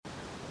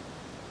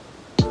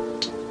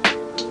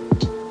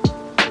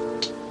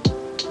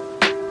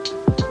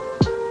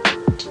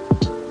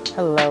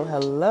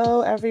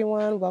Hello,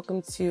 everyone.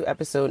 Welcome to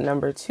episode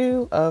number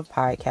 2 of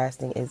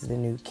Podcasting is the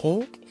New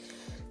Kink.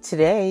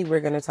 Today,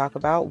 we're going to talk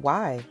about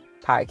why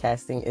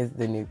podcasting is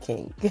the new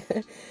kink.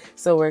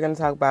 So we're going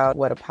to talk about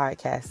what a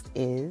podcast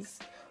is,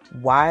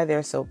 why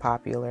they're so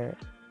popular,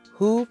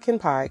 who can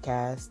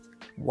podcast,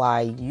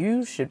 why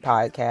you should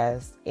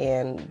podcast,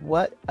 and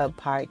what a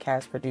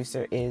podcast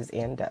producer is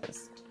and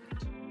does.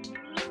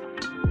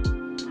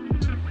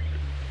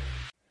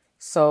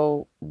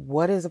 So,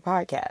 what is a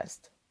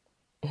podcast?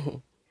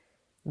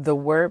 The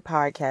word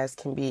podcast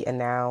can be a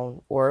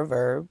noun or a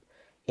verb,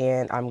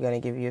 and I'm going to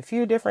give you a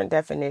few different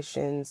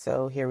definitions,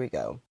 so here we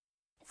go.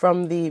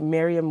 From the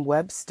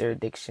Merriam-Webster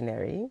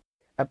dictionary,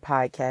 a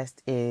podcast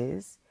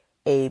is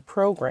a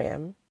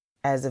program,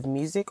 as of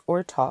music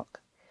or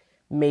talk,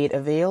 made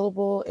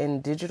available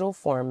in digital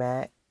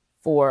format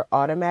for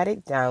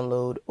automatic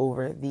download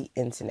over the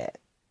internet.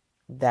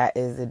 That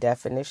is the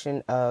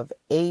definition of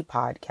a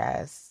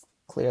podcast.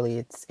 Clearly,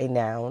 it's a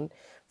noun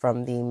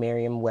from the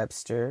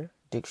Merriam-Webster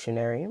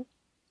dictionary.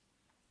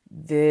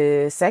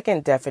 The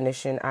second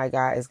definition I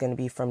got is going to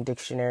be from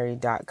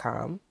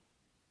dictionary.com.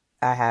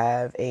 I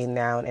have a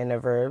noun and a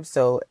verb.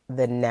 So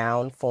the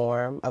noun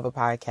form of a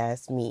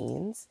podcast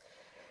means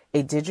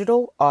a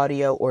digital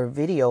audio or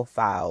video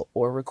file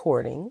or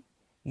recording,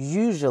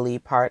 usually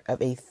part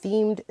of a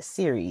themed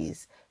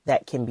series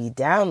that can be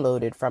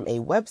downloaded from a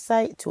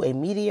website to a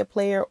media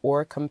player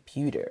or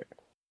computer.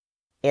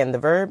 And the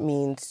verb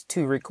means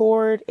to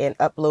record and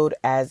upload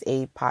as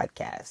a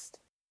podcast.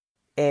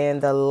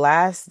 And the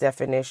last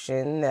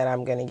definition that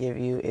I'm going to give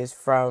you is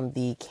from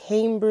the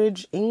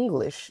Cambridge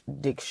English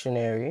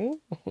Dictionary.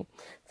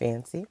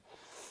 Fancy.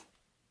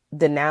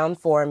 The noun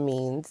form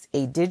means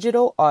a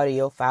digital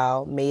audio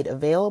file made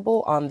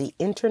available on the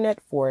internet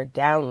for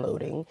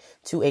downloading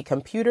to a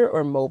computer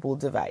or mobile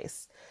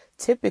device,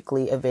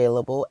 typically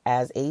available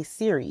as a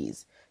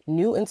series,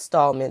 new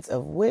installments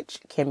of which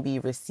can be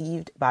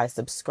received by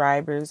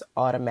subscribers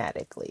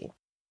automatically.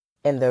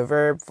 And the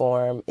verb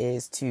form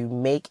is to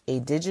make a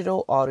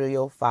digital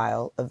audio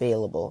file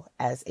available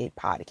as a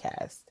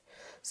podcast.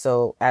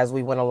 So as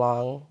we went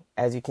along,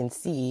 as you can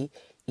see,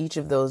 each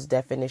of those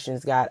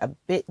definitions got a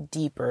bit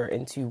deeper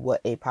into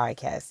what a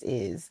podcast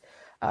is.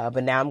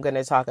 But now I'm going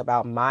to talk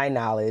about my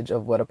knowledge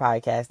of what a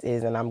podcast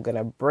is, and I'm going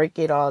to break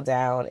it all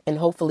down, and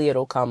hopefully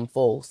it'll come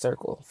full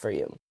circle for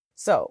you.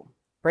 So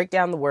break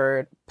down the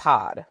word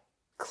pod.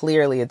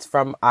 Clearly it's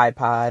from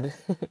iPod.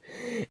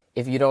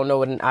 If you don't know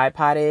what an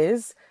iPod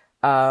is,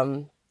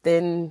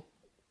 then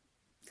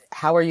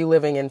how are you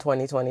living in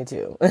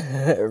 2022?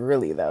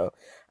 Really though.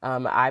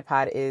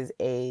 iPod is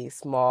a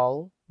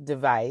small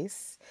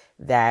device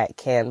that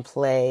can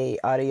play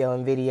audio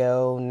and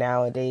video.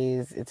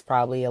 Nowadays, it's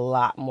probably a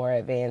lot more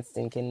advanced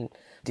and can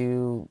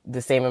do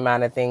the same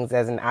amount of things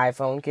as an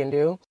iPhone can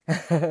do.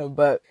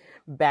 But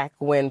back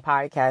when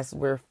podcasts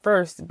were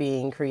first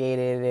being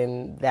created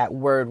and that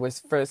word was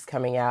first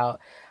coming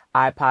out,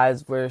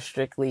 iPods were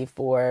strictly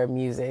for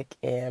music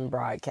and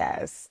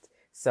broadcast.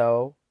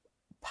 So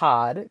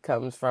pod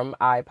comes from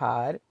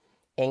iPod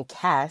and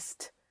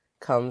cast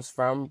comes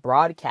from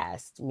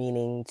broadcast,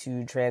 meaning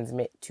to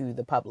transmit to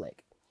the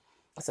public.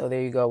 So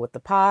there you go with the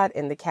pod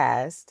and the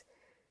cast.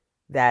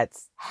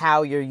 That's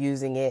how you're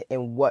using it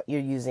and what you're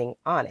using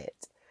on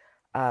it.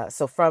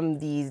 So from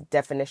these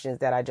definitions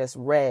that I just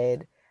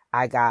read,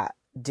 I got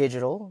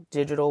digital.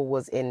 Digital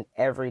was in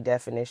every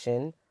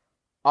definition.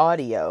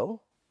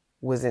 Audio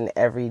was in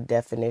every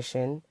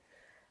definition.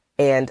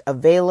 And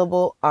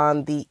available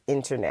on the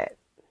internet.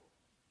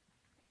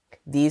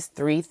 These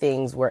three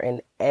things were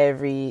in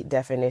every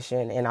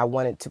definition, and I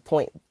wanted to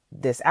point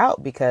this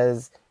out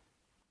because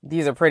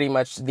these are pretty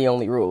much the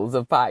only rules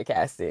of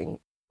podcasting.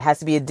 It has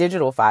to be a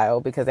digital file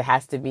because it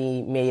has to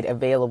be made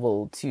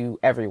available to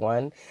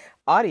everyone.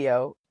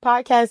 Audio,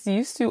 podcasts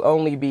used to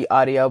only be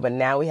audio, but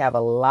now we have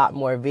a lot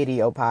more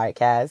video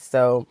podcasts,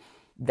 so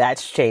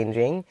that's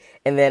changing.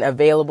 And then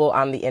available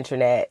on the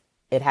internet.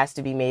 It has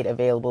to be made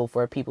available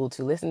for people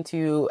to listen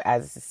to,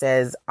 as it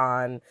says,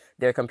 on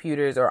their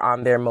computers or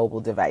on their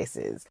mobile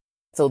devices.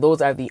 So those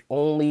are the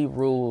only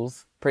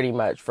rules pretty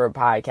much for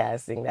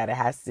podcasting, that it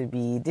has to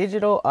be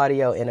digital,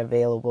 audio, and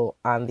available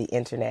on the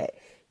internet.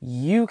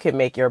 You can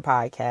make your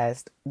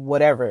podcast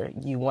whatever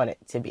you want it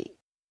to be.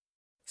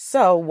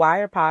 So why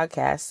are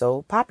podcasts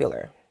so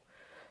popular?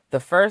 The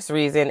first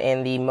reason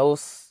and the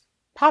most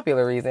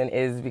popular reason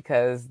is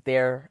because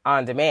they're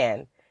on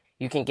demand.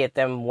 You can get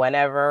them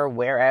whenever,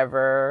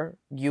 wherever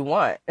you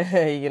want.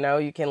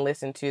 You can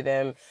listen to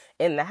them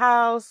in the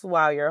house,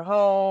 while you're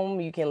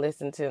home. You can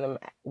listen to them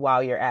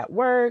while you're at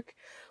work,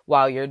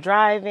 while you're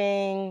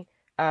driving.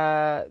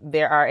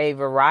 There are a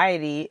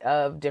variety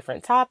of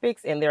different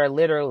topics, and there are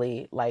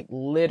literally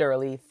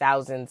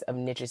thousands of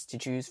niches to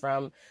choose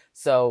from.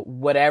 So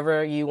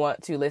whatever you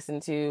want to listen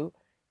to,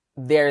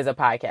 there's a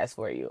podcast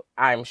for you.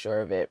 I'm sure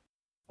of it.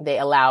 They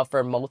allow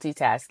for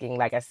multitasking.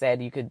 Like I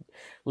said, you could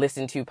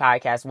listen to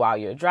podcasts while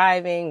you're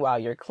driving, while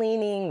you're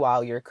cleaning,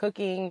 while you're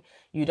cooking.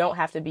 You don't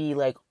have to be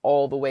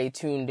all the way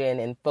tuned in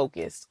and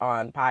focused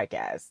on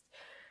podcasts.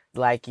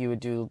 like you would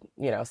do,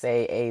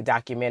 say a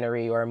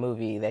documentary or a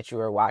movie that you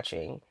are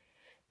watching.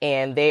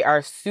 And they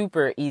are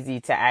super easy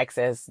to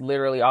access.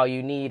 Literally all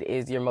you need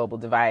is your mobile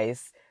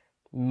device.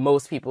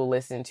 Most people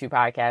listen to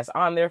podcasts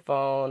on their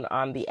phone,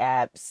 on the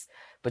apps,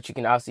 but you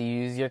can also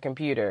use your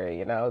computer.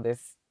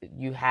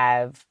 You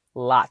have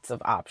lots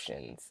of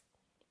options.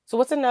 So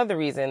what's another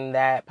reason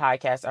that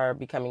podcasts are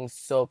becoming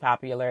so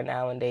popular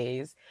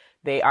nowadays?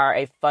 They are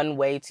a fun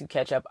way to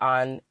catch up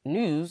on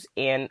news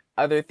and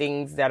other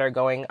things that are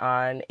going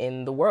on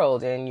in the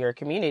world, in your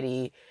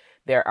community.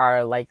 There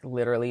are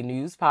literally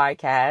news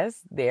podcasts.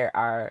 There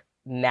are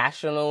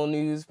national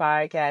news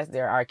podcasts.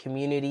 There are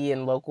community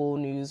and local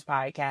news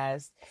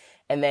podcasts.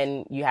 And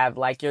then you have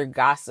your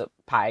gossip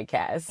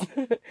podcasts,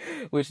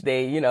 which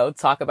they,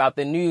 talk about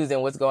the news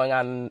and what's going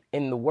on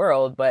in the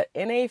world, but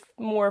in a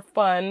more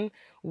fun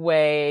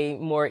way,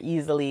 more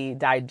easily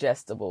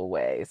digestible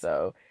way.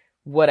 So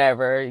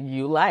whatever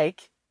you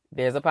like,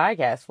 there's a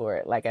podcast for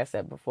it, like I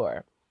said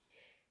before.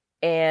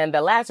 And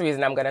the last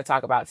reason I'm going to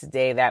talk about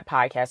today that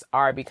podcasts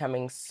are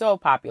becoming so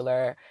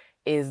popular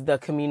is the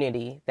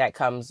community that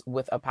comes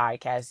with a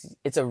podcast.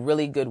 It's a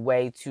really good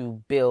way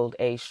to build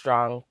a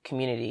strong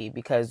community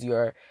because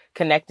you're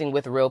connecting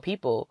with real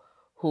people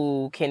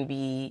who can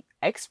be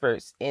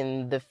experts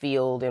in the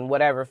field, in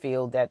whatever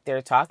field that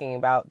they're talking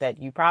about,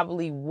 that you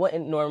probably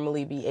wouldn't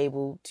normally be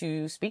able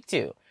to speak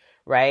to,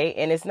 right?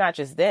 And it's not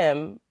just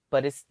them,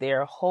 but it's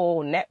their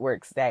whole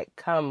networks that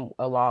come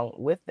along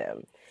with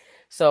them.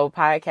 So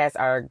podcasts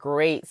are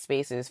great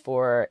spaces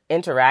for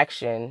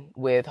interaction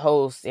with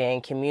hosts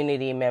and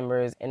community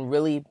members and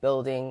really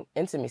building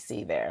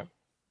intimacy there.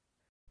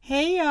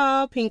 Hey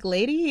y'all, Pink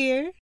Lady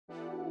here.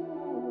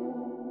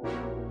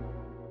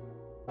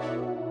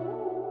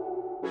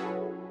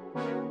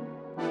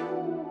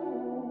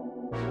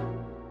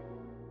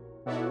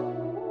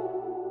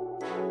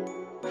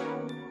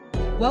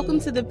 Welcome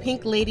to the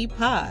Pink Lady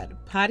Pod,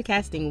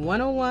 Podcasting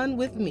 101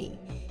 with me,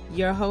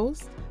 your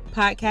host,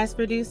 podcast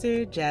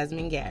producer,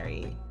 Jasmine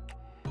Gary.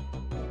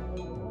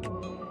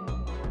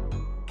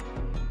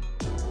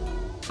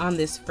 On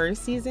this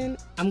first season,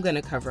 I'm going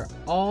to cover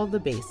all the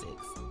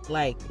basics,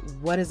 like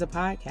what is a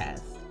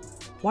podcast?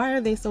 Why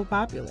are they so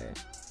popular?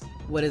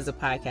 What is a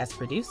podcast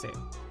producer?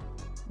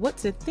 What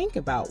to think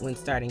about when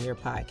starting your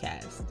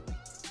podcast?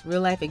 Real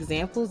life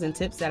examples and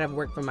tips that have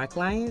worked for my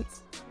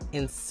clients,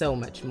 and so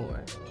much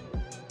more.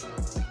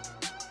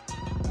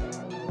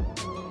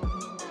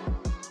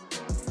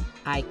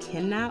 I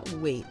cannot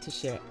wait to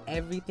share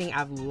everything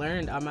I've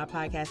learned on my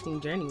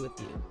podcasting journey with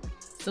you.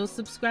 So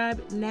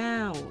subscribe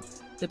now.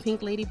 The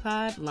Pink Lady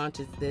Pod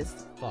launches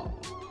this fall.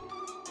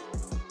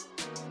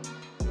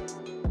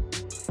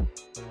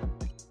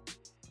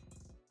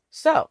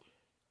 So,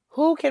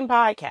 who can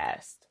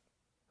podcast?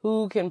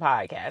 Who can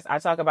podcast? I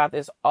talk about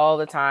this all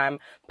the time.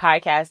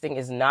 Podcasting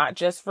is not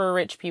just for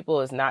rich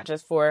people. It's not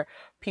just for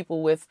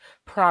people with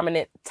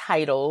prominent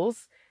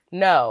titles.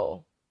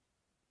 No.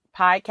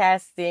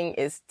 Podcasting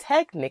is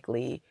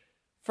technically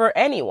for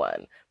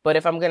anyone. But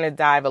if I'm going to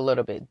dive a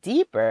little bit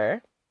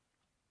deeper,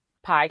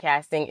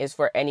 podcasting is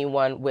for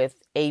anyone with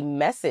a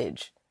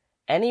message.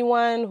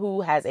 Anyone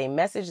who has a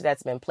message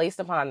that's been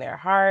placed upon their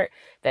heart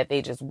that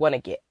they just want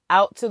to get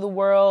out to the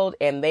world,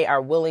 and they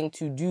are willing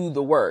to do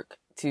the work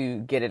to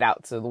get it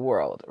out to the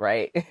world,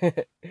 right?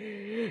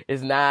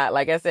 It's not,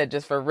 like I said,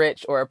 just for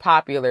rich or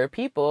popular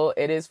people.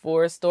 It is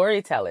for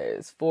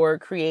storytellers, for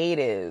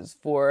creatives,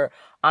 for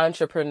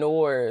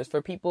entrepreneurs,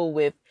 for people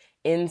with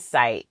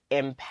insight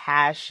and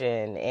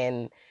passion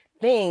and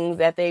things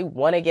that they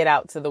want to get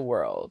out to the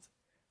world.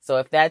 So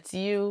if that's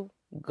you,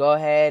 go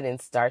ahead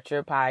and start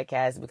your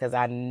podcast, because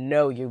I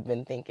know you've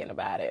been thinking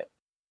about it.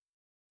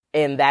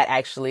 And that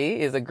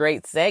actually is a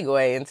great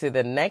segue into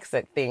the next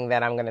thing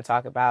that I'm going to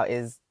talk about,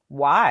 is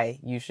why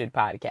you should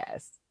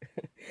podcast.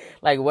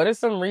 What are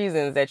some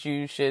reasons that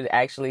you should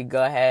actually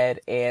go ahead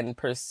and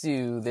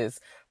pursue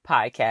this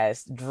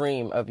podcast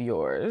dream of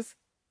yours?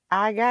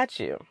 I got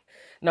you.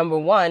 Number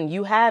one,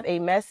 you have a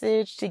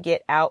message to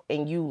get out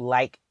and you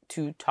like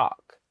to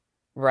talk,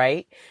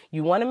 right?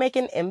 You want to make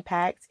an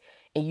impact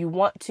and you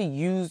want to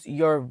use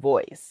your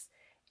voice.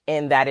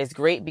 And that is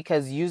great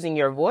because using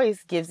your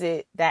voice gives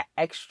it that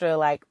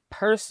extra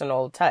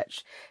personal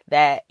touch,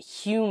 that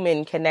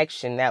human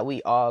connection that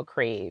we all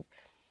crave.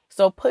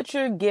 So put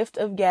your gift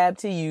of gab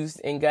to use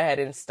and go ahead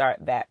and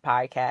start that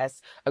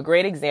podcast. A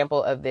great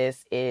example of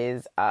this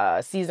is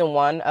season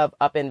 1 of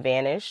Up and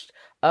Vanished.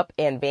 Up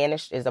and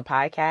Vanished is a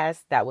podcast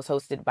that was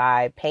hosted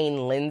by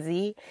Payne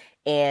Lindsay.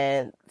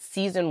 And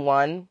season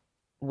 1,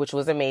 which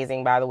was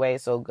amazing, by the way,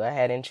 so go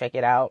ahead and check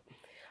it out.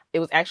 It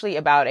was actually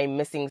about a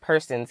missing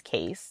persons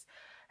case.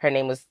 Her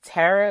name was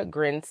Tara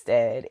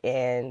Grinstead,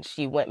 and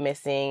she went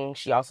missing.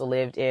 She also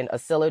lived in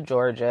Ocilla,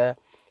 Georgia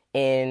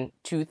in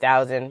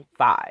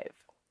 2005.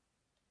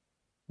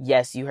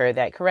 Yes, you heard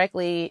that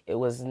correctly. It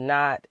was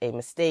not a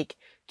mistake.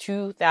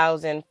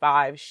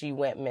 2005, she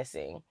went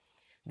missing.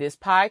 This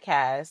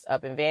podcast,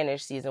 Up and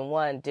Vanished, season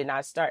 1, did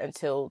not start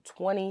until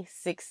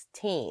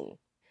 2016.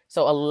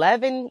 So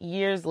 11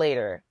 years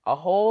later, a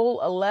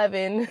whole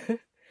 11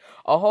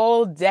 A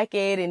whole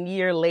decade and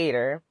year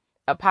later,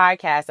 a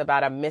podcast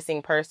about a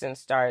missing person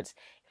starts.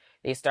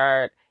 They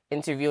start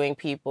interviewing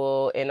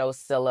people in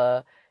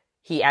Osceola.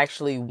 He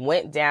actually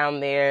went down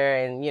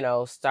there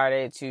and,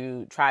 started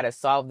to try to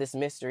solve this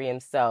mystery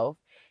himself.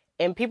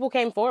 And people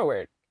came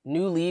forward.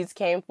 New leads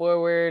came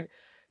forward.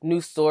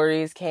 New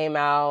stories came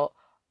out.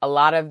 A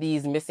lot of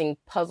these missing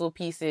puzzle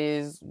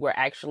pieces were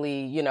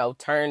actually,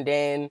 turned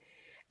in.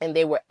 And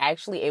they were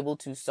actually able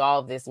to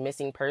solve this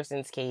missing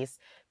persons case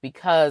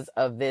because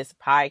of this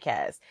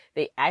podcast.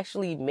 They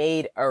actually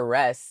made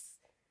arrests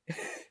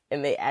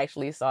and they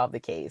actually solved the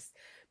case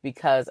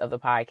because of the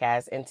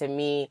podcast. And to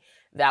me,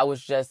 that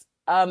was just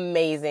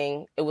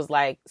amazing. It was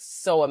like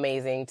so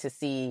amazing to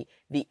see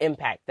the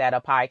impact that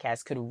a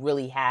podcast could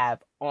really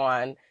have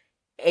on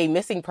a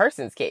missing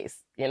persons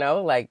case.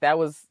 That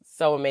was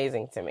so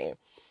amazing to me.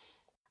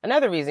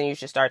 Another reason you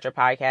should start your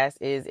podcast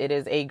is it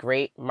is a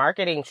great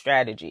marketing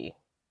strategy.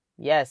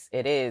 Yes,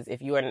 it is.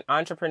 If you are an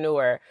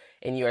entrepreneur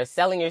and you are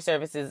selling your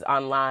services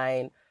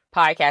online,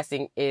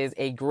 podcasting is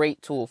a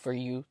great tool for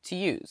you to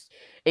use.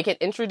 It can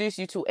introduce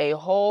you to a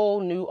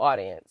whole new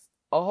audience,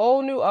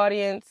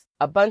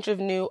 a bunch of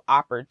new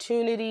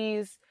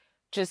opportunities,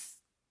 just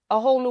a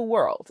whole new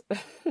world.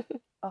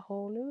 A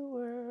whole new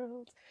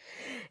world.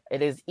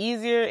 It is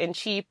easier and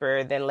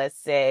cheaper than, let's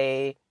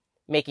say,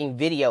 making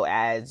video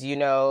ads.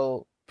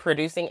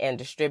 Producing and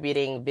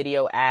distributing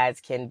video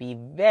ads can be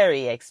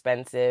very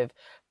expensive,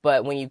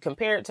 but when you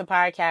compare it to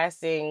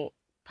podcasting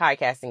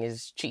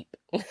is cheap.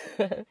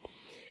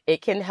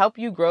 It can help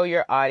you grow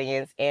your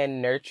audience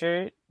and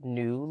nurture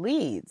new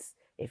leads.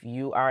 If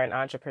you are an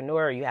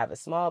entrepreneur, you have a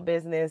small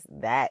business,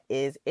 that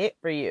is it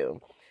for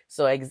you.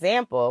 So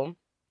example,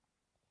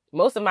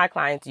 most of my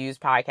clients use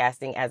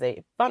podcasting as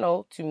a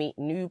funnel to meet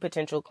new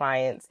potential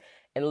clients,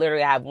 and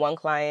literally I have one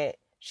client,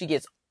 she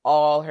gets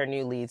all her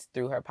new leads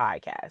through her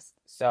podcast.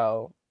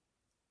 So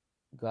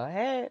go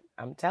ahead.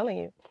 I'm telling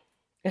you.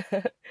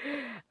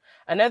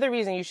 Another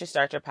reason you should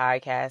start your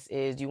podcast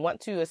is you want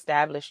to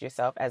establish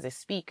yourself as a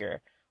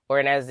speaker or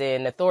as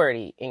an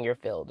authority in your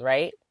field,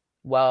 right?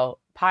 Well,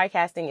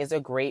 podcasting is a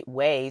great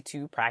way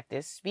to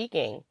practice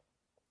speaking.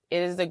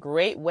 It is a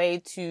great way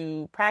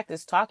to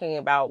practice talking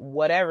about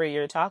whatever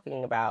you're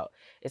talking about.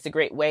 It's a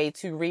great way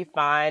to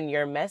refine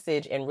your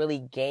message and really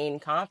gain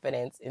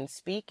confidence in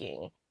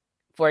speaking.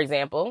 For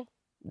example,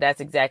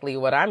 that's exactly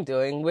what I'm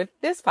doing with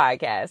this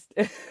podcast.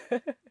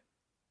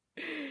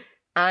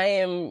 I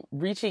am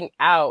reaching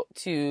out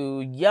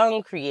to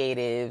young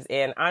creatives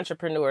and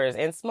entrepreneurs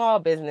and small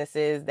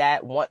businesses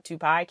that want to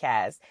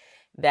podcast,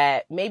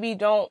 that maybe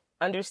don't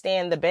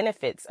understand the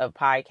benefits of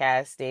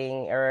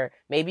podcasting, or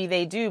maybe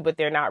they do, but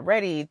they're not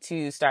ready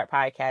to start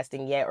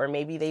podcasting yet, or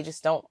maybe they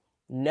just don't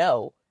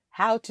know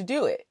how to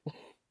do it.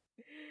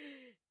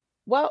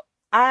 Well,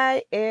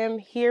 I am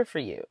here for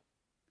you.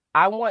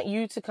 I want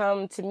you to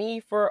come to me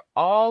for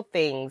all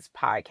things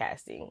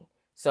podcasting.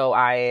 So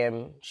I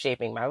am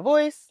shaping my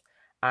voice.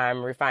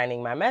 I'm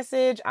refining my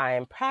message. I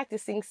am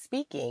practicing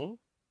speaking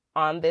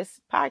on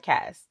this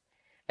podcast.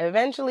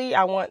 Eventually,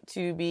 I want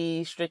to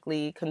be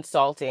strictly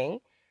consulting,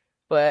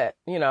 but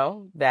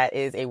that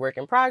is a work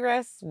in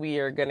progress. We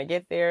are going to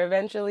get there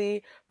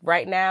eventually.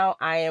 Right now,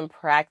 I am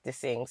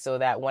practicing so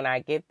that when I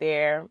get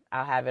there,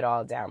 I'll have it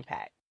all down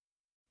pat.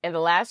 And the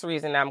last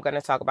reason I'm going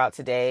to talk about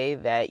today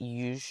that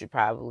you should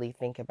probably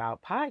think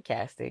about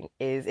podcasting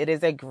is it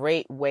is a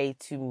great way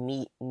to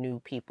meet new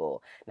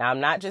people. Now,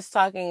 I'm not just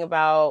talking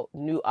about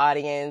new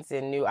audience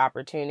and new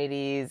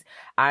opportunities.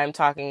 I'm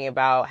talking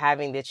about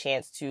having the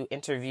chance to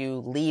interview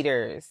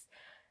leaders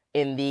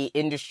in the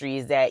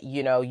industries that,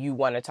 you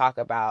want to talk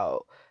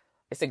about.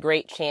 It's a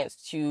great chance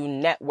to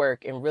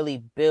network and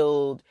really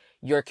build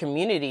your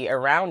community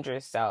around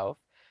yourself.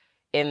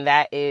 And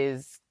that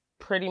is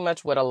pretty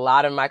much what a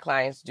lot of my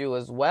clients do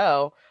as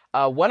well.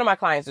 One of my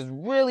clients is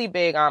really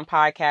big on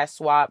podcast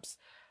swaps.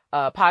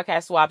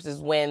 Podcast swaps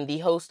is when the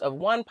host of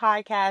one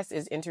podcast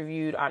is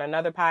interviewed on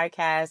another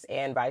podcast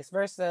and vice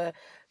versa.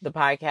 The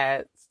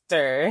podcaster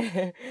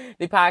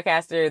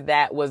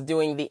that was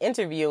doing the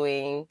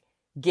interviewing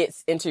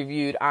gets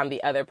interviewed on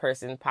the other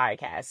person's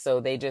podcast. So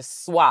they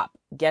just swap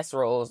guest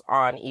roles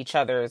on each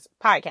other's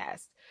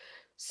podcast.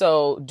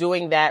 So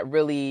doing that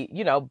really,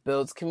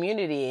 builds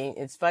community.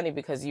 It's funny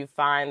because you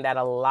find that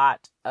a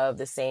lot of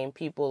the same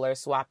people are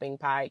swapping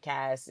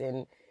podcasts,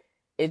 and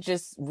it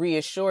just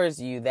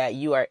reassures you that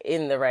you are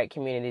in the right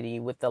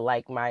community with the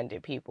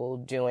like-minded people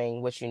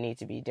doing what you need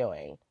to be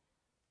doing.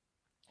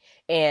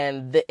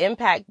 And the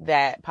impact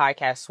that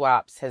Podcast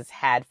Swaps has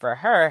had for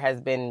her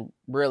has been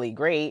really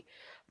great.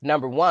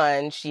 Number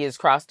one, she has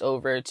crossed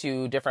over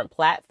to different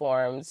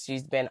platforms.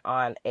 She's been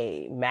on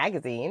a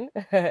magazine,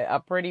 a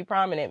pretty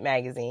prominent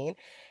magazine.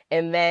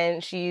 And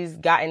then she's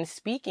gotten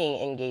speaking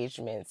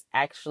engagements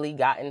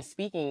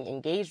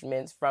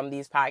from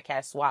these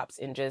podcast swaps,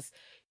 and just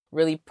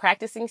really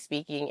practicing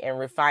speaking and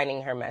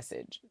refining her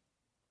message,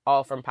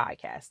 all from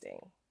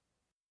podcasting.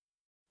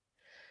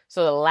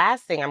 So the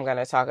last thing I'm going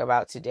to talk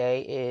about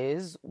today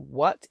is,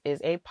 what is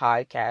a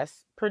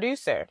podcast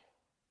producer?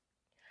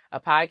 A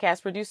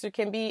podcast producer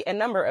can be a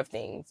number of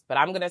things, but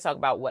I'm going to talk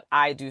about what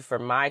I do for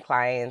my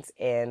clients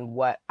and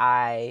what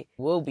I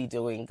will be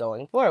doing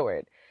going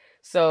forward.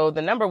 So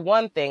the number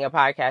one thing a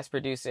podcast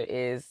producer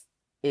is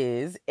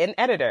an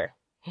editor.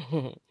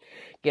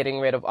 Getting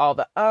rid of all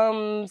the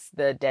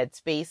the dead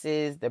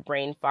spaces, the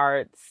brain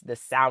farts, the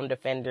sound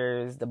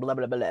offenders, the blah,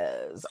 blah,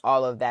 blahs,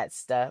 all of that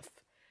stuff.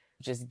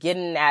 Just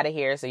getting out of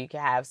here so you can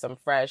have some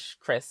fresh,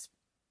 crisp,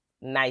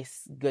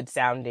 nice, good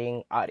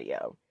sounding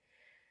audio.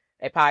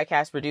 A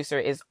podcast producer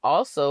is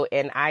also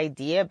an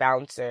idea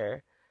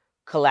bouncer,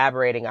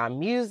 collaborating on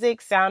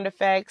music, sound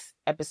effects,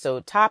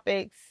 episode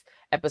topics,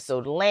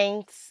 episode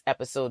lengths,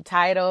 episode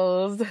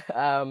titles,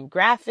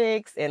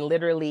 graphics, and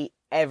literally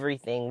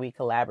everything we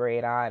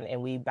collaborate on,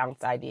 and we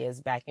bounce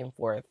ideas back and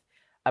forth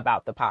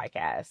about the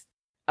podcast.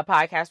 A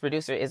podcast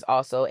producer is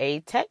also a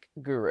tech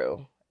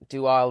guru.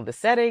 Do all the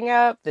setting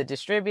up, the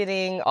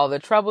distributing, all the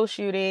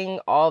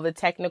troubleshooting, all the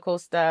technical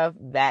stuff.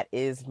 That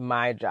is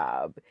my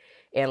job.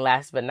 And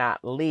last but not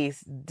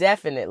least,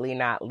 definitely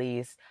not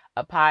least,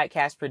 a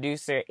podcast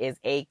producer is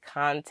a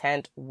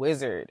content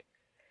wizard.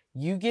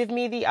 You give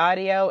me the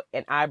audio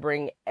and I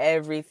bring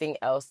everything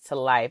else to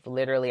life.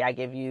 Literally, I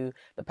give you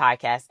the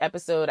podcast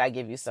episode. I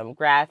give you some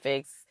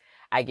graphics.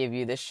 I give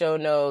you the show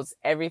notes.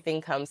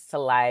 Everything comes to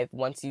life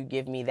once you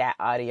give me that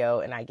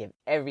audio, and I give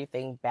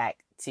everything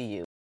back to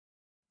you.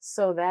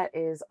 So that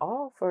is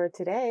all for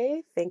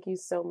today. Thank you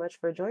so much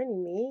for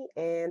joining me,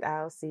 and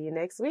I'll see you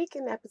next week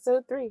in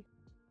episode 3.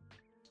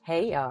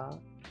 Hey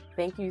y'all,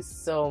 thank you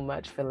so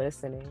much for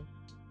listening.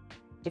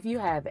 If you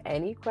have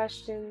any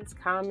questions,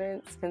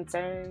 comments,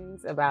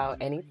 concerns about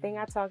anything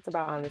I talked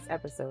about on this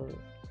episode,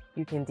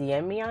 you can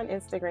DM me on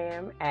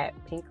Instagram at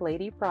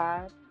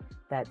pinkladyprod.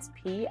 That's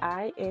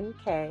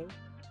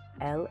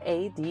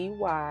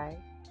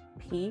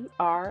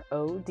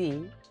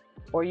PINKLADYPROD.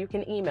 Or you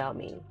can email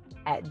me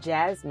at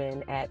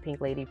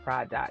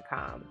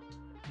jasmine@pinkladyprod.com.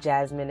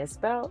 Jasmine is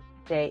spelled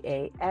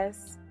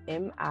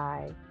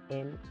JASMINE.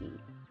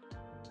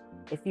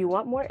 If you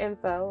want more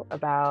info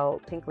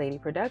about Pink Lady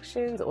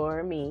Productions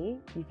or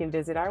me, you can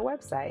visit our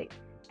website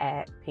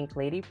at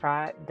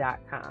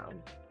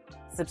pinkladyprod.com.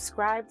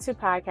 Subscribe to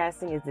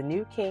Podcasting is the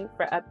New Kink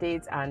for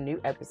updates on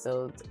new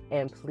episodes,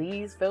 and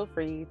please feel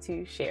free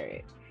to share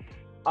it.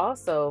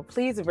 Also,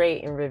 please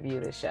rate and review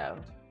the show.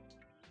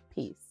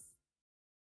 Peace.